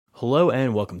Hello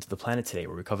and welcome to The Planet Today,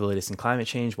 where we cover the latest in climate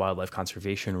change, wildlife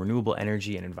conservation, renewable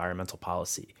energy, and environmental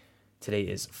policy. Today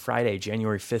is Friday,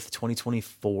 January 5th,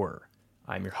 2024.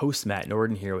 I'm your host, Matt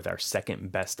Norden, here with our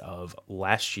second best of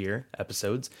last year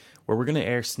episodes, where we're going to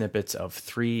air snippets of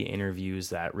 3 interviews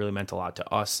that really meant a lot to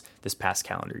us this past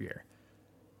calendar year.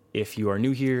 If you are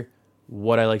new here,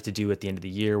 what I like to do at the end of the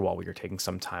year while we are taking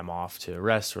some time off to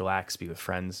rest, relax, be with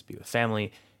friends, be with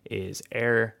family, is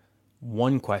air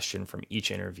one question from each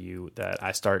interview that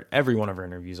I start every one of our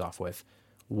interviews off with.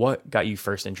 What got you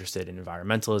first interested in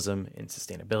environmentalism, in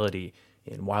sustainability,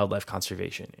 in wildlife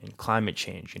conservation, in climate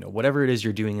change? Whatever it is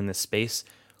you're doing in this space,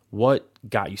 what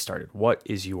got you started? What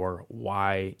is your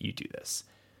why you do this?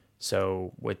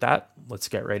 So with that, let's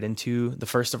get right into the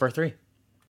first of our 3.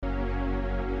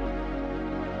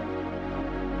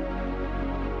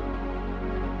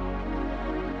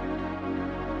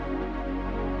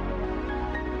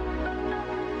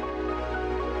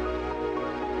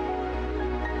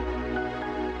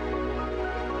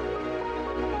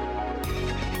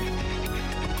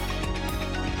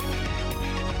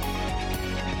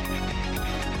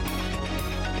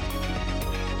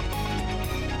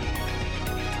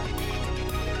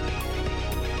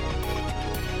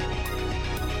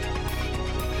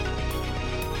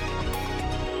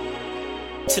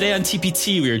 Today on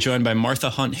TPT, we are joined by Martha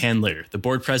Hunt Handler, the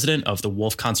board president of the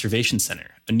Wolf Conservation Center,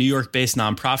 a New York-based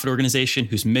nonprofit organization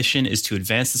whose mission is to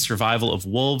advance the survival of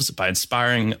wolves by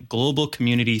inspiring global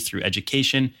community through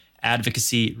education,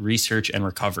 advocacy, research, and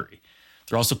recovery.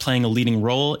 They're also playing a leading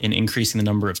role in increasing the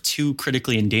number of 2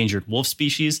 critically endangered wolf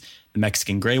species, the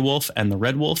Mexican gray wolf and the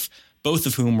red wolf, both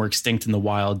of whom were extinct in the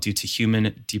wild due to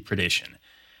human depredation.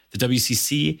 The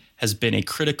WCC has been a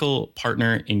critical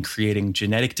partner in creating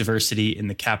genetic diversity in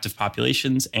the captive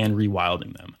populations and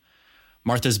rewilding them.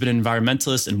 Martha has been an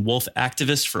environmentalist and wolf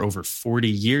activist for over 40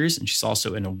 years, and she's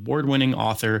also an award-winning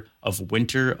author of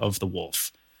Winter of the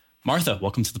Wolf. Martha,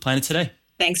 welcome to The Planet Today.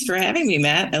 Thanks for having me,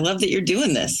 Matt. I love that you're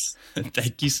doing this.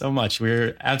 Thank you so much.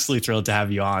 We're absolutely thrilled to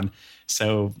have you on.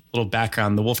 So, a little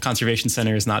background, the Wolf Conservation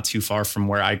Center is not too far from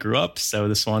where I grew up, so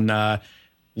this one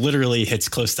literally hits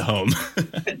close to home.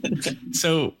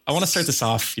 So I want to start this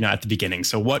off, at the beginning.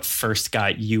 So what first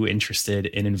got you interested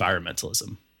in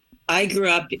environmentalism? I grew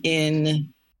up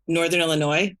in northern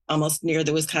Illinois, almost near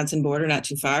the Wisconsin border, not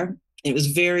too far. It was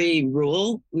very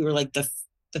rural. We were like the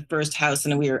first house,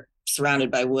 and we were surrounded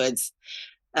by woods.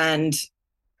 And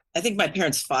I think my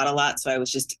parents fought a lot, so I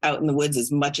was just out in the woods as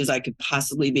much as I could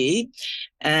possibly be.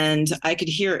 And I could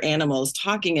hear animals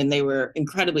talking, and they were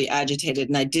incredibly agitated.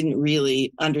 And I didn't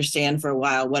really understand for a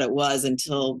while what it was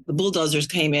until the bulldozers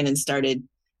came in and started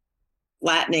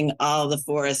flattening all the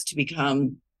forest to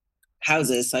become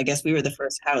houses. So I guess we were the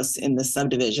first house in the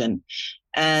subdivision.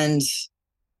 And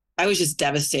I was just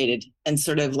devastated and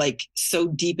sort of like so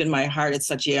deep in my heart at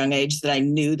such a young age that I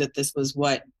knew that this was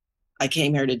what I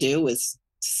came here to do, was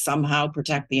to somehow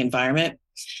protect the environment.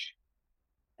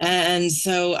 And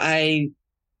so I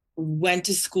went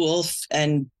to school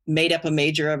and made up a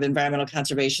major of environmental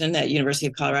conservation at University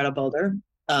of Colorado Boulder.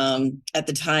 At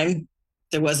the time,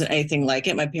 there wasn't anything like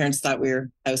it. My parents thought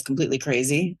I was completely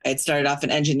crazy. I had started off in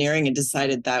engineering and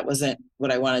decided that wasn't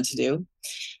what I wanted to do.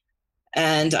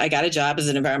 And I got a job as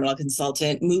an environmental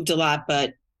consultant, moved a lot,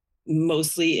 but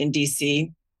mostly in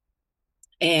DC.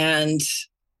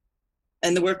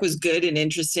 And the work was good and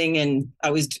interesting, and I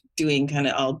was doing kind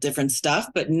of all different stuff,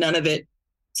 but none of it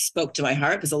spoke to my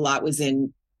heart because a lot was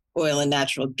in oil and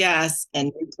natural gas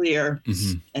and nuclear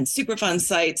and Superfund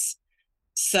sites.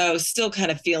 So still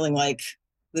kind of feeling like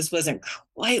this wasn't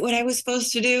quite what I was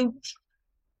supposed to do.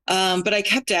 But I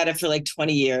kept at it for like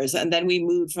 20 years. And then we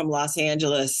moved from Los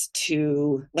Angeles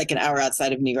to like an hour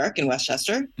outside of New York in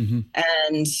Westchester.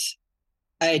 And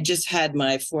I had just had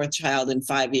my 4th child in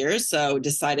 5 years, so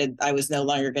decided I was no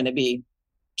longer going to be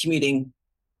commuting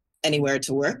anywhere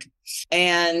to work.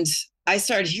 And I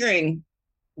started hearing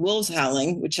wolves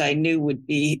howling, which I knew would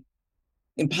be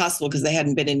impossible because they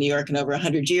hadn't been in New York in over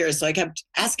 100 years. So I kept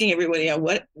asking everybody,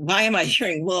 why am I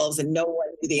hearing wolves? And no one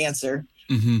knew the answer.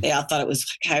 They all thought it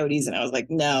was coyotes. And I was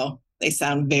like, no, they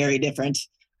sound very different.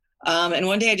 And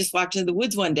one day I just walked into the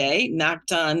woods one day,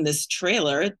 knocked on this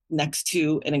trailer next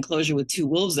to an enclosure with 2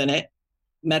 wolves in it,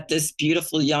 met this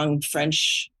beautiful young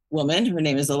French woman. Her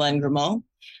name is Hélène Grimaud.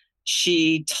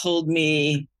 She told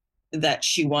me that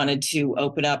she wanted to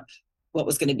open up what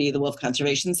was going to be the Wolf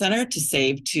Conservation Center to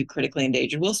save 2 critically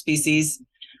endangered wolf species.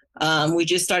 We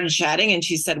just started chatting, and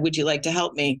she said, would you like to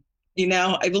help me?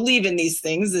 I believe in these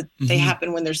things, that they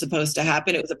happen when they're supposed to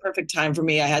happen. It was a perfect time for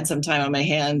me. I had some time on my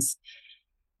hands.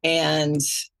 And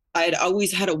I had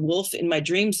always had a wolf in my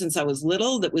dream since I was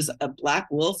little that was a black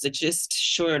wolf that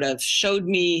just sort of showed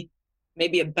me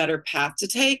maybe a better path to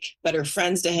take, better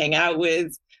friends to hang out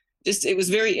with. Just, it was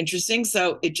very interesting.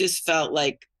 So it just felt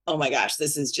like, oh my gosh,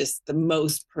 this is just the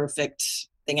most perfect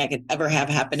thing I could ever have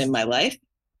happen in my life.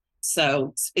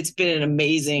 So it's been an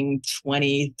amazing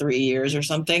 23 years or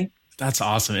something. That's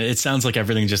awesome. It sounds like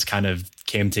everything just kind of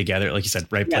came together. Like you said,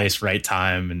 right place, right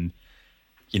time. And,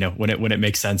 when it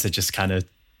makes sense, it just kind of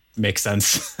makes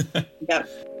sense. Yep.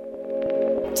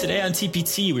 Today on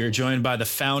TPT, we are joined by the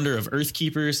founder of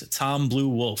Earthkeepers, Tom Blue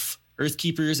Wolf.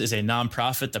 Earthkeepers is a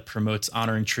nonprofit that promotes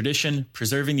honoring tradition,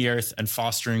 preserving the earth, and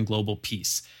fostering global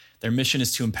peace. Their mission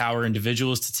is to empower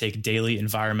individuals to take daily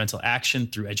environmental action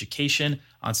through education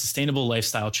on sustainable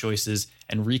lifestyle choices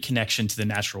and reconnection to the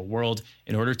natural world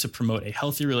in order to promote a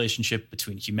healthy relationship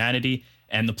between humanity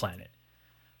and the planet.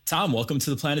 Tom, welcome to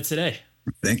the planet today.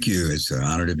 Thank you. It's an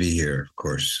honor to be here, of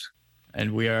course.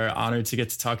 And we are honored to get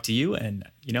to talk to you. And,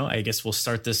 I guess we'll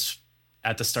start this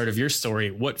at the start of your story.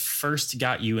 What first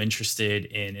got you interested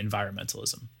in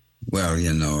environmentalism? Well,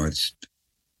 I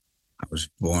was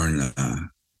born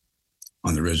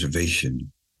on the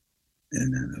reservation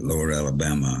in lower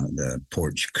Alabama, the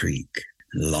Porch Creek,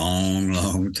 long,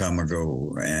 long time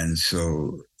ago. And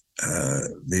so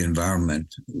the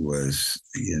environment was,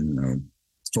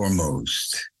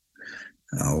 foremost.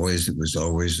 It was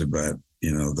always about,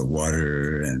 the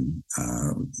water and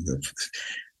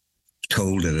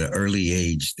told at an early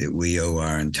age that we owe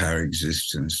our entire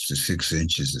existence to 6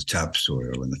 inches of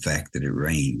topsoil and the fact that it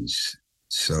rains.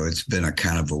 So it's been a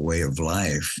kind of a way of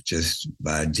life just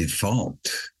by default.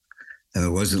 And it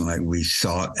wasn't like we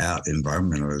sought out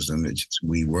environmentalism. It's just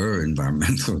we were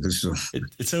environmentalism.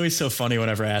 It's always so funny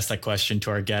whenever I ask that question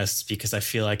to our guests, because I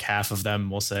feel like half of them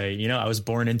will say, I was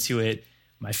born into it.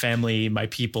 My family, my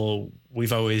people,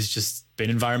 we've always just been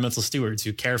environmental stewards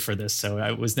who care for this. So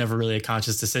it was never really a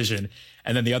conscious decision.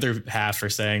 And then the other half are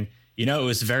saying, it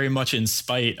was very much in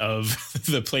spite of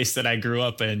the place that I grew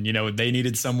up in. They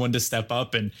needed someone to step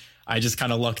up, and I just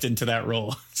kind of lucked into that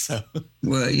role. So,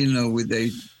 well,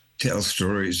 they tell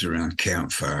stories around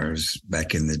campfires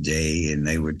back in the day, and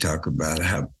they would talk about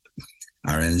how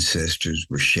our ancestors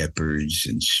were shepherds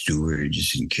and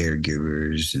stewards and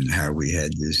caregivers, and how we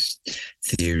had this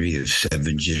theory of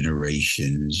 7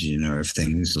 generations. If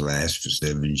things last for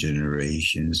 7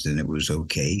 generations, then it was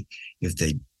okay. If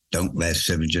they don't last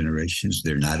 7 generations,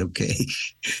 they're not okay.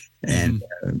 And,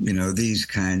 these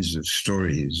kinds of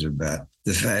stories about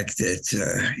the fact that,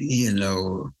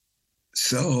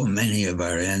 so many of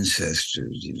our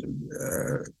ancestors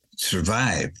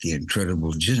survived the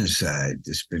incredible genocide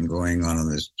that's been going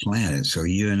on this planet. So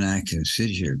you and I can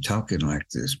sit here talking like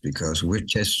this because we're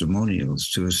testimonials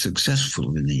to a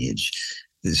successful lineage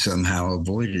that somehow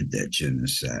avoided that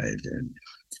genocide. And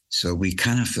so we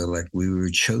kind of feel like we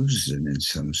were chosen in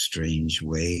some strange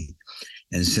way.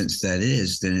 And since that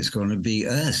is, then it's going to be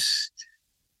us,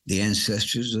 the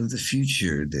ancestors of the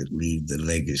future, that leave the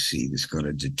legacy that's going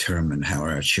to determine how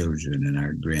our children and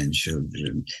our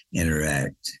grandchildren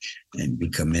interact and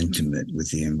become intimate with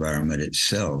the environment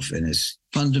itself. And it's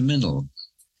fundamental.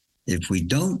 If we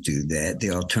don't do that,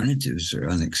 the alternatives are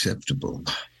unacceptable.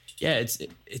 Yeah,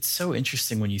 it's so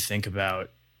interesting when you think about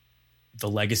the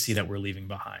legacy that we're leaving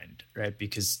behind, right?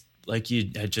 Because like you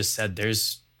had just said,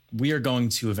 we are going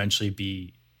to eventually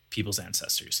be people's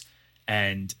ancestors.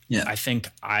 And I think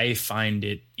I find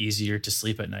it easier to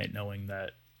sleep at night knowing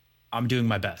that I'm doing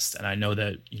my best. And I know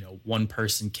that, one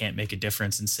person can't make a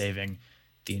difference in saving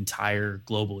the entire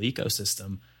global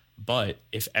ecosystem. But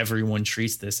if everyone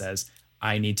treats this as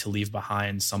I need to leave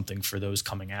behind something for those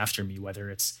coming after me, whether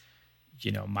it's,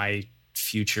 my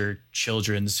future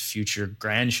children's future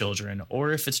grandchildren,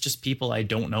 or if it's just people I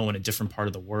don't know in a different part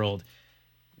of the world,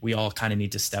 we all kind of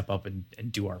need to step up and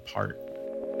do our part.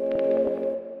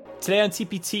 Today on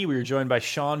TPT, we were joined by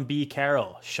Sean B.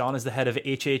 Carroll. Sean is the head of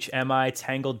HHMI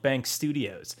Tangled Bank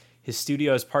Studios. His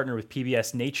studio has partnered with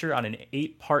PBS Nature on an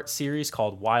 8-part series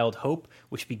called Wild Hope,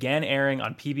 which began airing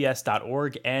on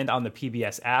pbs.org and on the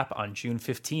PBS app on June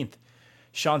 15th.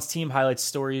 Sean's team highlights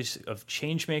stories of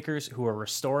changemakers who are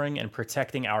restoring and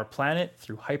protecting our planet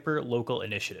through hyper-local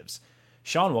initiatives.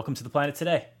 Sean, welcome to the planet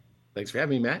today. Thanks for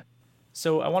having me, Matt.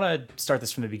 So I want to start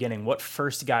this from the beginning. What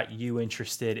first got you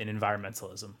interested in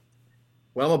environmentalism?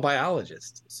 Well, I'm a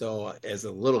biologist. So as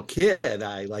a little kid,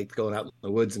 I liked going out in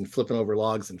the woods and flipping over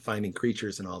logs and finding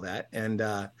creatures and all that. And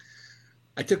I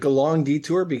took a long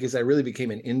detour because I really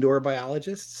became an indoor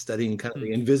biologist, studying kind of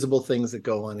the invisible things that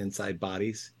go on inside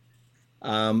bodies.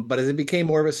 But as I became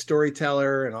more of a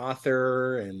storyteller and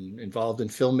author and involved in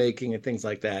filmmaking and things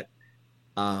like that,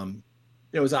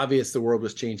 it was obvious the world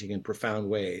was changing in profound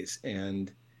ways.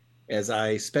 And as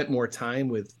I spent more time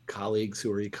with colleagues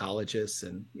who are ecologists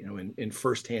and, in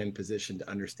firsthand position to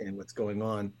understand what's going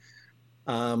on,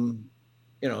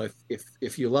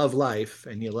 if you love life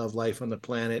and you love life on the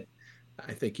planet,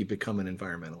 I think you become an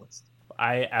environmentalist.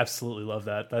 I absolutely love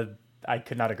that. I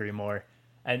could not agree more.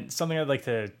 And something I'd like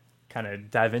to kind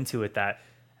of dive into with that,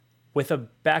 with a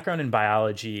background in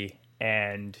biology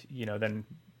and, then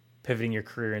pivoting your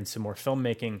career into more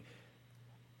filmmaking,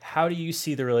 how do you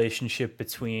see the relationship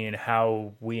between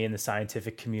how we in the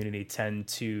scientific community tend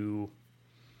to,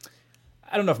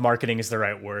 I don't know if marketing is the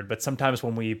right word, but sometimes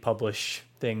when we publish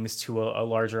things to a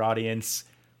larger audience,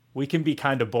 we can be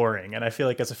kind of boring. And I feel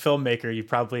like as a filmmaker, you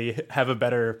probably have a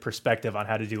better perspective on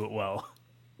how to do it well.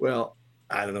 Well,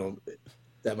 I don't know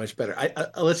that much better.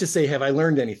 Let's just say, have I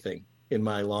learned anything in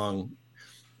my long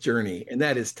journey? And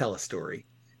that is tell a story.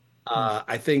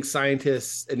 I think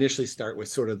scientists initially start with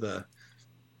sort of the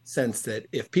sense that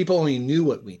if people only knew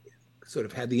what we knew, sort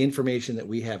of had the information that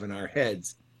we have in our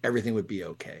heads, everything would be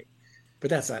okay. But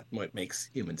that's not what makes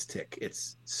humans tick.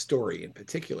 It's story in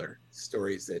particular,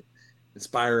 stories that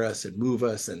inspire us and move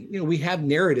us. And, we have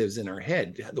narratives in our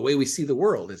head. The way we see the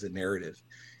world is a narrative.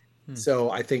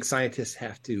 So I think scientists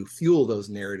have to fuel those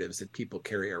narratives that people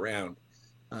carry around,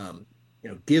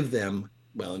 give them,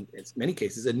 well, in many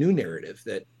cases, a new narrative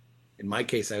that, in my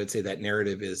case, I would say that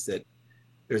narrative is that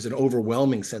there's an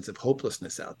overwhelming sense of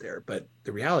hopelessness out there. But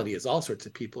the reality is all sorts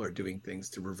of people are doing things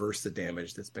to reverse the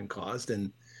damage that's been caused.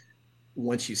 And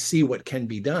once you see what can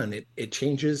be done, it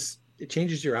changes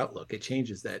your outlook. It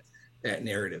changes that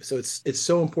narrative. So it's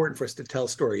so important for us to tell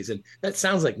stories. And that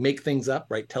sounds like make things up,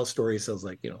 right? Tell stories sounds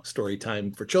like, story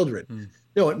time for children.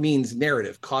 No, it means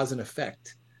narrative, cause and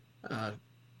effect,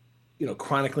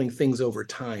 chronicling things over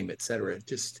time, et cetera.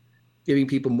 Just giving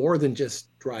people more than just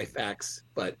dry facts,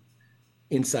 but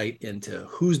insight into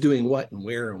who's doing what and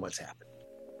where and what's happening.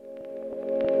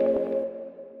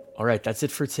 All right, that's it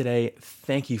for today.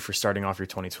 Thank you for starting off your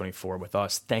 2024 with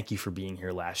us. Thank you for being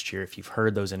here last year if you've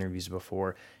heard those interviews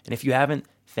before. And if you haven't,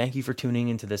 thank you for tuning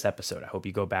into this episode. I hope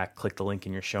you go back, click the link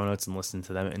in your show notes, and listen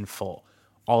to them in full.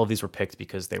 All of these were picked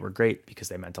because they were great, because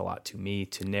they meant a lot to me,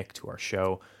 to Nick, to our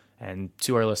show, and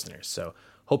to our listeners. So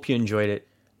hope you enjoyed it,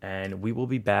 and we will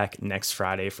be back next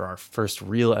Friday for our first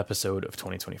real episode of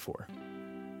 2024.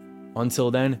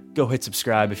 Until then, go hit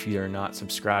subscribe if you are not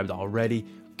subscribed already.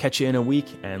 Catch you in a week,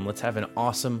 and let's have an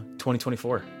awesome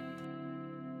 2024.